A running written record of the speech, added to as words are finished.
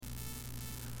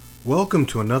Welcome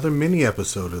to another mini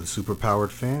episode of the Superpowered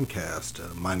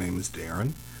Fancast. My name is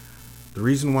Darren. The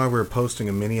reason why we're posting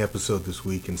a mini episode this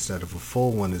week instead of a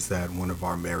full one is that one of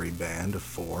our merry band of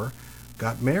four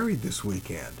got married this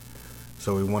weekend.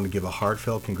 So we want to give a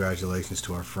heartfelt congratulations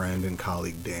to our friend and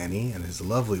colleague Danny and his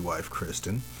lovely wife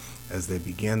Kristen as they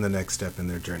begin the next step in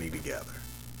their journey together.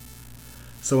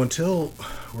 So until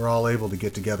we're all able to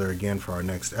get together again for our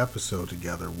next episode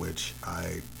together, which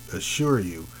I assure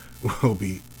you will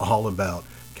be all about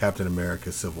Captain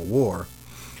America Civil War,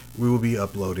 we will be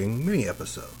uploading mini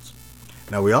episodes.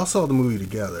 Now, we all saw the movie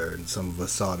together, and some of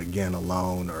us saw it again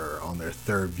alone or on their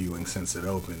third viewing since it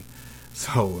opened.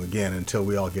 So, again, until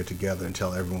we all get together and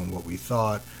tell everyone what we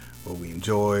thought, what we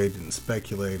enjoyed, and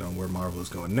speculate on where Marvel is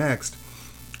going next,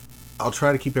 I'll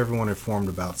try to keep everyone informed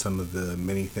about some of the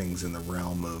many things in the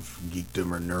realm of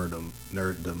geekdom or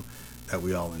nerddom that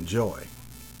we all enjoy.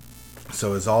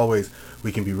 So as always,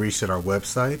 we can be reached at our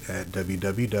website at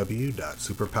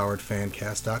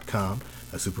www.superpoweredfancast.com.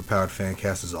 Superpowered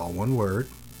Fancast is all one word.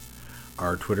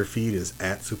 Our Twitter feed is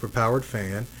at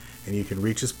superpoweredfan, and you can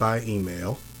reach us by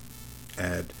email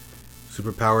at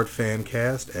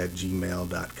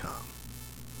superpoweredfancast@gmail.com.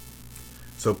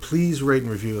 So please rate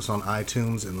and review us on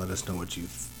iTunes and let us know what you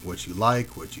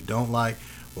like, what you don't like,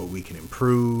 what we can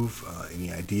improve,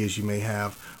 any ideas you may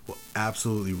have. We'll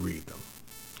absolutely read them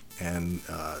and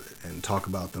talk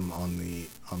about them on the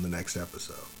next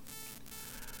episode.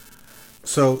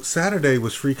 So Saturday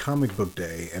was Free Comic Book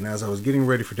Day, and as I was getting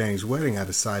ready for Danny's wedding, I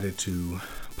decided to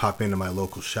pop into my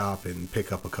local shop and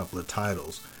pick up a couple of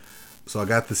titles. So I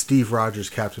got the Steve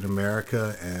Rogers Captain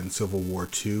America and Civil War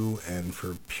II, and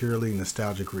for purely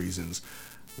nostalgic reasons,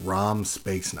 Rom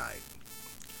Space Knight.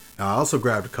 Now I also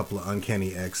grabbed a couple of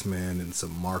Uncanny X-Men and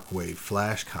some Mark Waid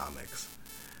Flash comics.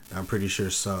 Now, I'm pretty sure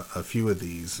a few of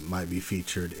these might be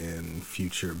featured in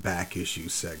future back issue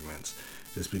segments,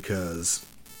 just because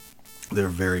they're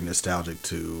very nostalgic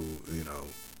to,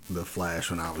 the Flash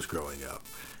when I was growing up.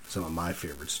 Some of my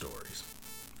favorite stories.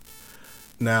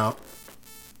 Now,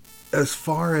 as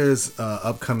far as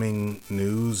upcoming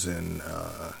news and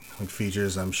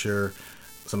features, I'm sure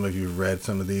some of you have read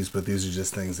some of these, but these are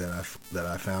just things that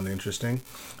I found interesting.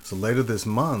 So later this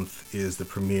month is the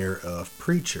premiere of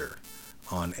Preacher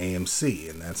on AMC,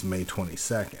 and that's May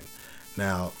 22nd.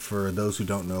 Now, for those who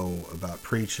don't know about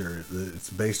Preacher, it's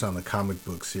based on the comic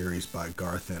book series by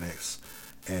Garth Ennis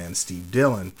and Steve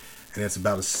Dillon, and it's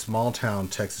about a small-town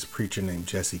Texas preacher named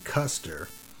Jesse Custer,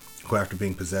 who, after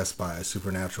being possessed by a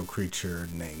supernatural creature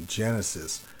named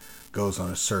Genesis, goes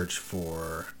on a search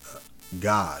for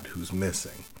God who's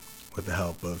missing with the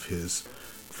help of his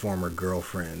former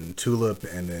girlfriend Tulip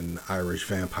and an Irish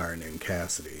vampire named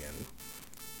Cassidy. And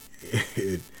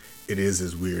it is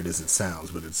as weird as it sounds,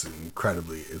 but it's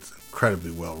incredibly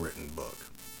well written book.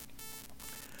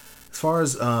 As far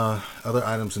as other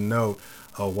items to note,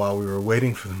 while we were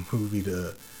waiting for the movie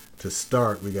to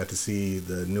start, we got to see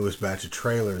the newest batch of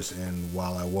trailers, and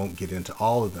while I won't get into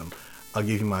all of them, I'll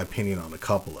give you my opinion on a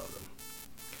couple of them.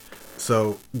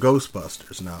 So,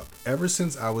 Ghostbusters. Now, ever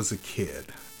since I was a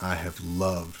kid, I have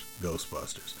loved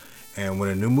Ghostbusters. And when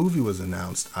a new movie was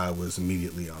announced, I was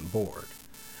immediately on board.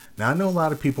 Now, I know a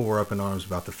lot of people were up in arms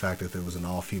about the fact that there was an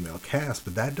all-female cast,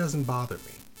 but that doesn't bother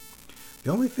me.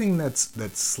 The only thing that's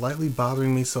slightly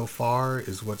bothering me so far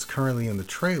is what's currently in the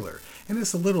trailer. And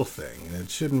it's a little thing, and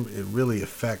it shouldn't really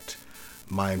affect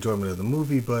my enjoyment of the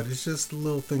movie, but it's just a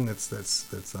little thing that's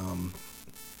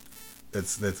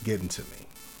getting to me.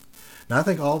 Now, I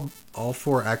think all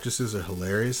four actresses are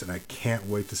hilarious, and I can't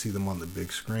wait to see them on the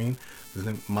big screen.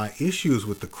 My issue is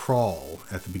with the crawl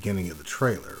at the beginning of the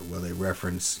trailer, where they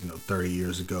reference, 30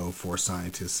 years ago, 4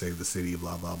 scientists saved the city,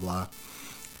 blah, blah, blah.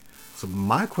 So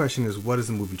my question is, what is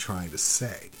the movie trying to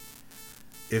say?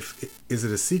 Is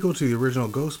it a sequel to the original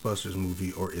Ghostbusters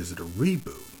movie, or is it a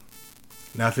reboot?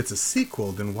 Now, if it's a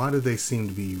sequel, then why do they seem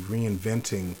to be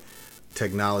reinventing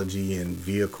technology and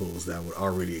vehicles that would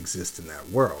already exist in that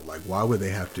world? Like, why would they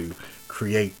have to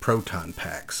create proton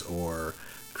packs or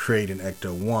create an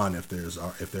Ecto-1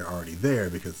 if they're already there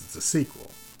because it's a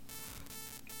sequel?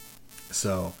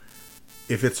 So,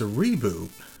 if it's a reboot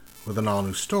with an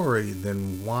all-new story,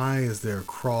 then why is there a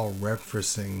crawl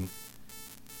referencing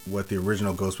what the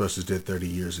original Ghostbusters did 30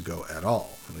 years ago at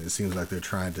all? I mean, it seems like they're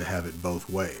trying to have it both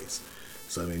ways.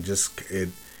 So, I mean,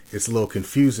 it's a little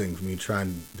confusing for me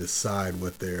trying to decide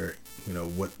what the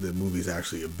movie's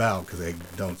actually about, because they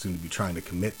don't seem to be trying to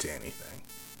commit to anything.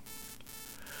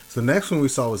 So the next one we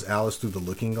saw was Alice Through the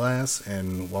Looking Glass,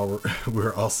 and while we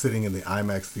were all sitting in the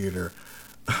IMAX theater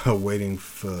waiting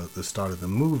for the start of the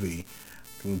movie,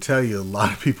 I can tell you a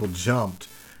lot of people jumped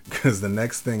because the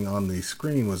next thing on the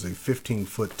screen was a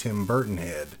 15-foot Tim Burton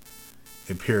head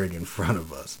appearing in front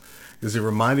of us. Because it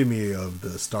reminded me of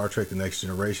the Star Trek The Next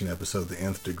Generation episode, The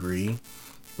Nth Degree,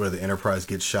 where the Enterprise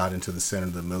gets shot into the center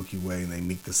of the Milky Way and they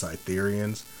meet the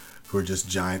Cytherians, who are just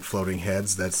giant floating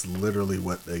heads. That's literally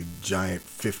what a giant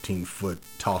 15-foot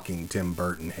talking Tim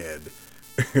Burton head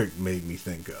made me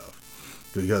think of.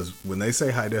 Because when they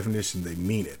say high definition, they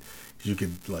mean it. You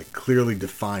could like clearly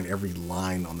define every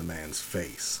line on the man's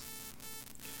face.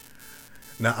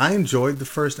 Now, I enjoyed the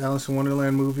first Alice in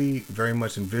Wonderland movie very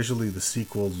much, and visually the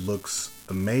sequel looks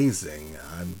amazing.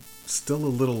 I'm still a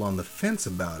little on the fence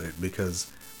about it because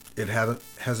it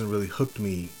hasn't really hooked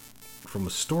me from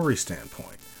a story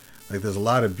standpoint. Like, there's a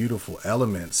lot of beautiful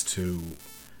elements to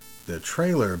the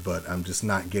trailer, but I'm just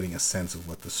not getting a sense of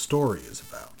what the story is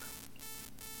about.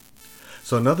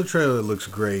 So another trailer that looks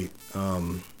great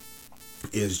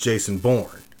is Jason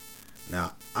Bourne.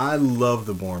 Now, I love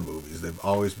the Bourne movies. They've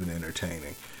always been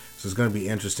entertaining. So it's going to be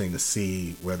interesting to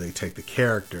see where they take the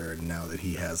character now that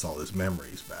he has all his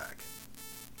memories back.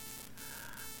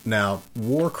 Now,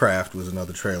 Warcraft was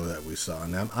another trailer that we saw.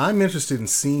 Now, I'm interested in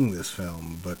seeing this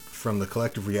film, but from the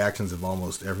collective reactions of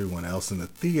almost everyone else in the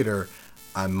theater,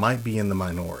 I might be in the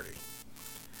minority.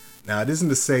 Now, it isn't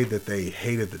to say that they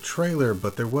hated the trailer,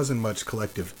 but there wasn't much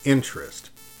collective interest.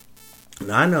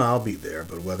 Now, I know I'll be there,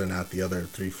 but whether or not the other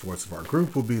 3/4 of our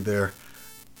group will be there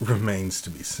remains to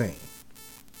be seen.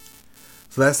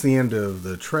 So that's the end of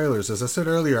the trailers. As I said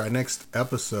earlier, our next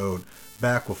episode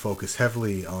back will focus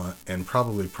heavily on, and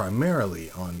probably primarily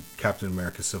on, Captain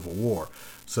America Civil War.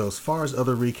 So as far as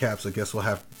other recaps, I guess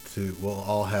we'll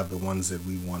all have the ones that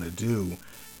we want to do,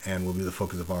 and will be the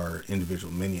focus of our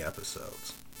individual mini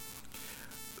episodes.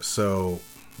 So,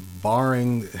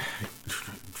 barring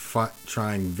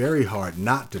trying very hard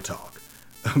not to talk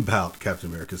about Captain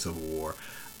America Civil War,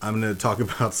 I'm going to talk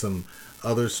about some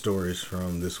other stories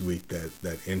from this week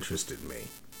that interested me.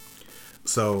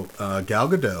 So, Gal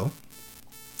Gadot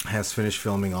has finished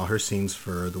filming all her scenes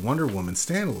for the Wonder Woman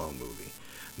standalone movie.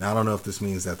 Now, I don't know if this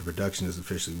means that the production is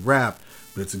officially wrapped,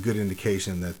 but it's a good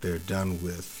indication that they're done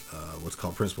with what's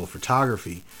called principal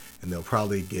photography, and they'll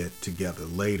probably get together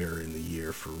later in the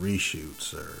year for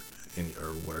reshoots or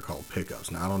what are called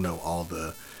pickups. Now, I don't know all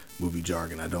the movie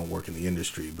jargon. I don't work in the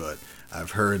industry, but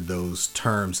I've heard those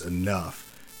terms enough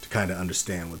to kind of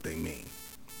understand what they mean.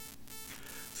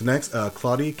 So next,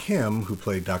 Claudia Kim, who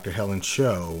played Dr. Helen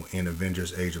Cho in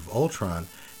Avengers Age of Ultron,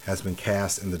 has been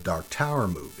cast in the Dark Tower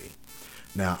movie.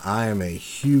 Now, I am a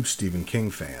huge Stephen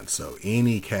King fan, so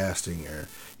any casting or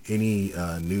any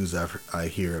news I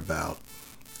hear about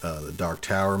the Dark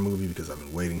Tower movie, because I've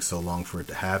been waiting so long for it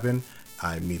to happen,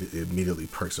 it immediately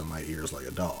perks on my ears like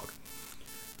a dog.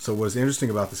 So what's interesting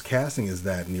about this casting is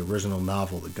that in the original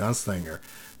novel, The Gunslinger,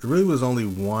 there really was only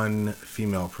one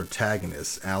female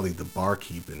protagonist, Allie the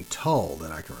barkeep in Tull,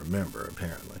 that I can remember,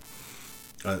 apparently.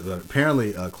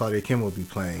 Apparently, Claudia Kim will be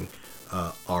playing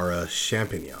Aura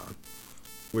Champignon,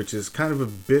 which is kind of a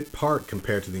bit part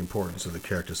compared to the importance of the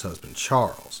character's husband,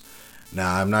 Charles.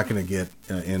 Now, I'm not going to get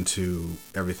into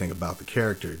everything about the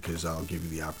character, because I'll give you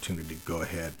the opportunity to go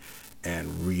ahead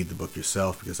and read the book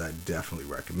yourself, because I definitely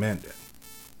recommend it.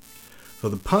 So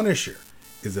The Punisher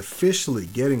is officially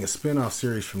getting a spin-off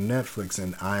series from Netflix,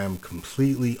 and I am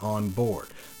completely on board.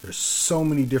 There's so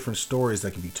many different stories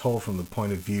that can be told from the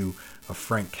point of view of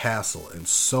Frank Castle, and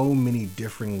so many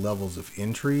differing levels of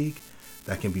intrigue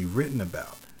that can be written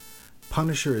about.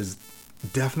 Punisher is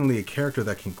definitely a character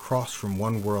that can cross from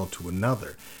one world to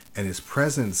another, and his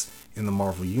presence in the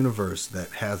Marvel Universe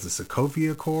that has the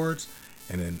Sokovia Accords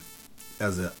and then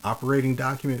as an operating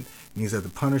document means that the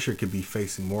Punisher could be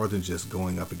facing more than just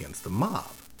going up against the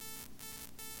mob.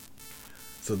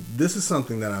 So this is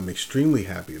something that I'm extremely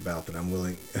happy about, that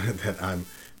I'm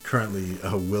currently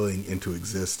willing into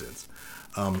existence.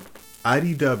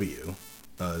 IDW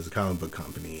is a comic book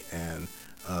company, and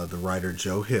the writer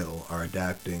Joe Hill are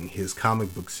adapting his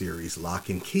comic book series Lock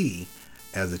and Key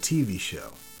as a TV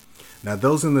show. Now,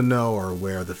 those in the know are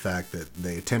aware of the fact that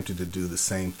they attempted to do the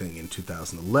same thing in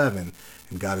 2011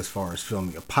 and got as far as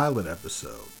filming a pilot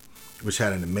episode, which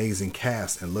had an amazing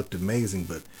cast and looked amazing,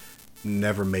 but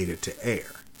never made it to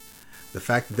air. The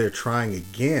fact that they're trying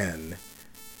again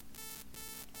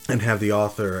and have the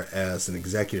author as an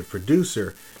executive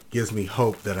producer gives me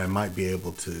hope that I might be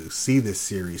able to see this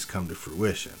series come to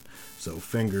fruition. So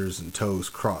fingers and toes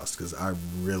crossed, because I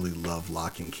really love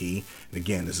Lock and Key. And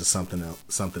again, this is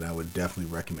something I would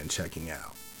definitely recommend checking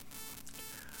out.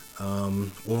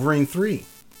 Wolverine 3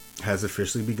 has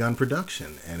officially begun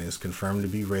production and is confirmed to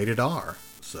be rated R.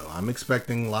 So I'm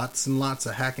expecting lots and lots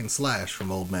of hack and slash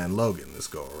from Old Man Logan this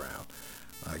go around.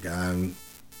 Like, I'm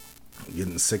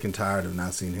getting sick and tired of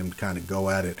not seeing him kind of go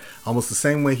at it almost the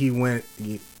same way he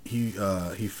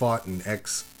fought in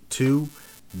X2.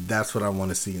 That's what I want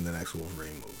to see in the next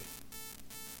Wolverine movie.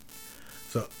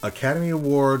 So, Academy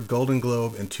Award, Golden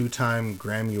Globe, and two-time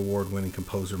Grammy Award-winning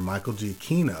composer Michael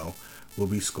Giacchino will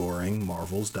be scoring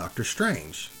Marvel's Doctor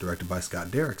Strange, directed by Scott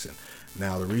Derrickson.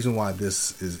 Now, the reason why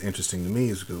this is interesting to me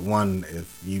is because, one,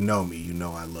 if you know me, you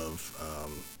know I love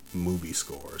movie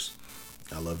scores.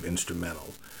 I love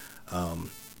instrumentals.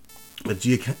 But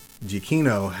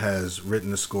Giacchino has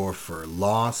written the score for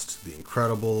Lost, The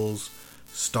Incredibles,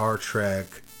 Star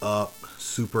Trek, Up,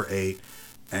 Super 8,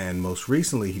 and most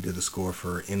recently he did the score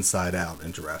for Inside Out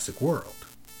and Jurassic World.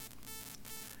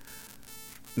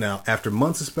 Now, after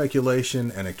months of speculation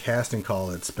and a casting call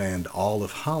that spanned all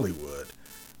of Hollywood,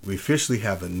 we officially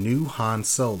have a new Han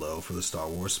Solo for the Star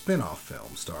Wars spin-off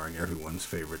film, starring everyone's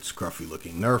favorite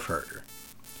scruffy-looking nerf herder.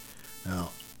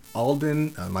 Now,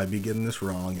 Alden, I might be getting this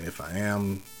wrong, and if I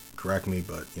am, correct me,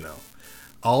 but,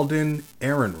 Alden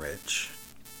Ehrenreich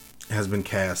has been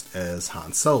cast as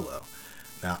Han Solo.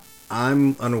 Now,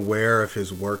 I'm unaware of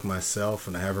his work myself,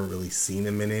 and I haven't really seen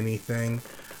him in anything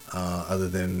other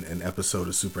than an episode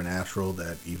of Supernatural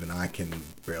that even I can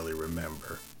barely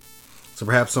remember. So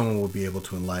perhaps someone will be able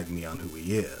to enlighten me on who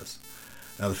he is.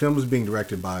 Now, the film is being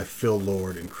directed by Phil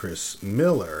Lord and Chris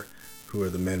Miller, who are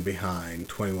the men behind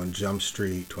 21 Jump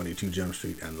Street, 22 Jump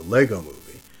Street, and the Lego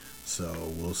Movie.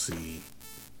 So we'll see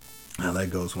how that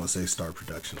goes once they start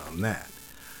production on that.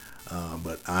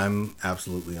 But I'm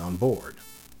absolutely on board.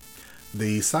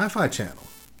 The Sci-Fi Channel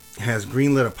has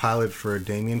greenlit a pilot for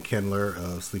Damian Kindler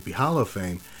of Sleepy Hollow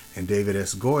fame and David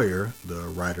S. Goyer, the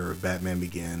writer of Batman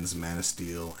Begins, Man of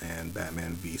Steel, and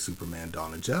Batman v Superman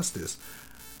Dawn of Justice,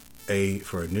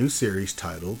 for a new series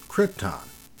titled Krypton.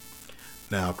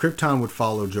 Now, Krypton would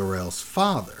follow Jor-El's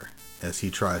father as he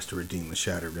tries to redeem the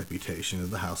shattered reputation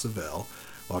of the House of El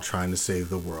while trying to save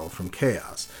the world from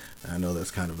chaos. I know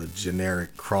that's kind of a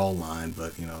generic crawl line,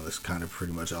 but, that's kind of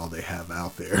pretty much all they have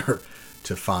out there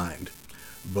to find.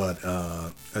 But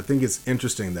I think it's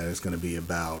interesting that it's going to be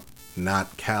about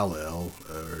not Kal-El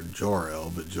or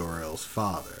Jor-El, but Jor-El's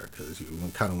father, because you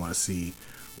kind of want to see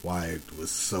why it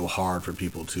was so hard for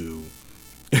people to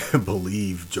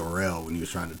believe Jor-El when he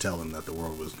was trying to tell them that their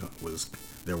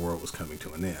world was coming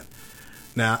to an end.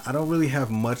 Now, I don't really have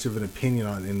much of an opinion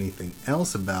on anything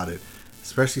else about it,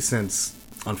 especially since,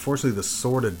 unfortunately, the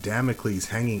sword of Damocles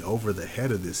hanging over the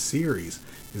head of this series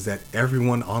is that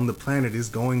everyone on the planet is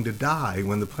going to die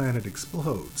when the planet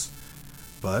explodes.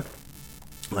 But,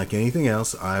 like anything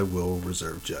else, I will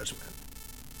reserve judgment.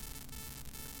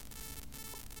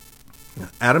 Now,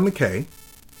 Adam McKay,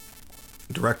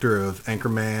 director of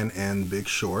Anchorman and Big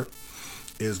Short,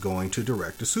 is going to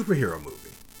direct a superhero movie.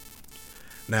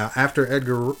 Now,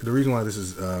 the reason why this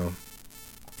is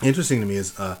interesting to me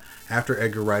is after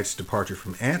Edgar Wright's departure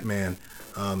from Ant-Man,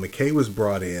 McKay was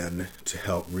brought in to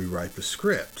help rewrite the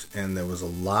script, and there was a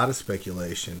lot of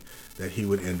speculation that he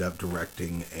would end up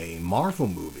directing a Marvel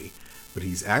movie, but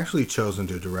he's actually chosen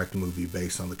to direct a movie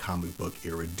based on the comic book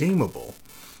Irredeemable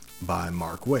by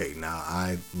Mark Waid. Now,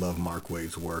 I love Mark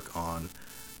Waid's work on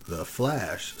The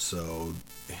Flash, so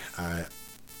I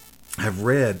have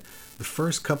read the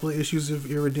first couple of issues of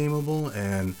Irredeemable,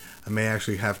 and I may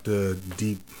actually have to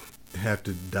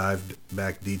dive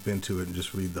back deep into it and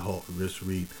just read the whole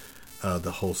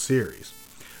series.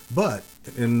 But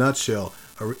in a nutshell,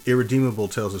 Irredeemable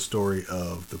tells a story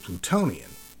of the Plutonian,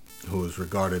 who is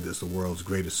regarded as the world's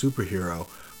greatest superhero,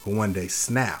 who one day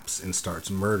snaps and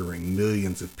starts murdering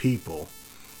millions of people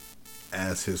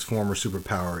as his former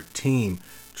superpowered team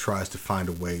tries to find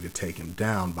a way to take him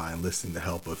down by enlisting the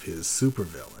help of his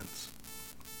supervillains.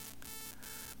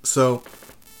 So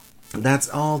that's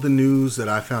all the news that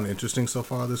I found interesting so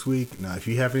far this week. Now, if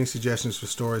you have any suggestions for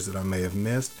stories that I may have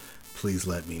missed, please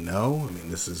let me know. I mean,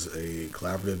 this is a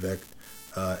collaborative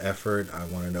effort. I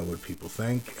want to know what people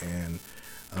think, and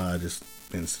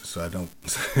so I don't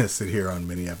sit here on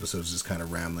many episodes just kind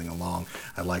of rambling along.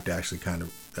 I'd like to actually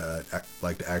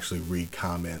read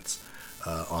comments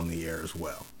on the air as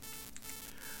well.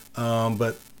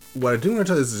 But what I do want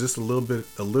to tell you is just a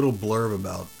little blurb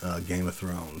about Game of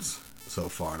Thrones so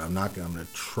far, and I'm going to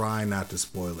try not to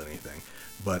spoil anything.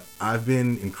 But I've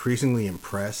been increasingly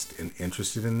impressed and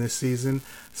interested in this season,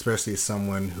 especially as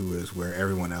someone who is where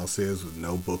everyone else is with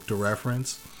no book to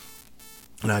reference.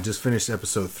 And I just finished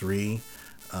episode 3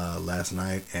 last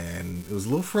night, and it was a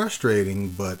little frustrating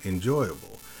but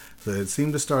enjoyable. So it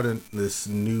seemed to start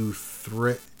new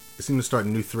threads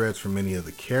for many of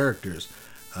the characters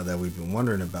that we've been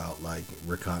wondering about, like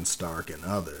Rickon Stark and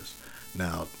others.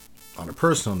 Now, on a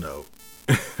personal note,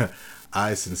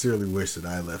 I sincerely wish that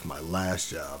I left my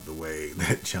last job the way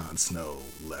that Jon Snow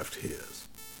left his.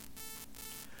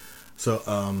 So,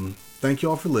 thank you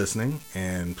all for listening,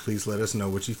 and please let us know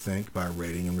what you think by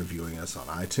rating and reviewing us on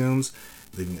iTunes,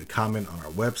 leaving a comment on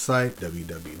our website,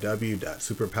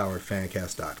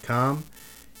 www.superpoweredfancast.com,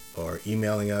 or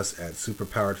emailing us at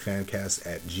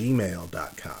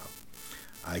superpoweredfancast@gmail.com.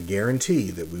 I guarantee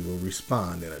that we will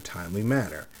respond in a timely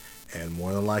manner, and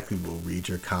more than likely we'll read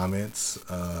your comments.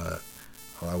 I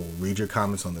will read your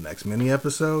comments on the next mini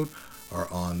episode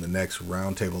or on the next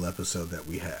roundtable episode that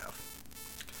we have.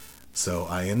 So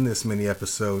I end this mini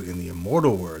episode in the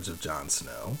immortal words of Jon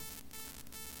Snow.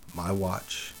 My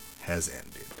watch has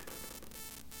ended.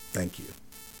 Thank you.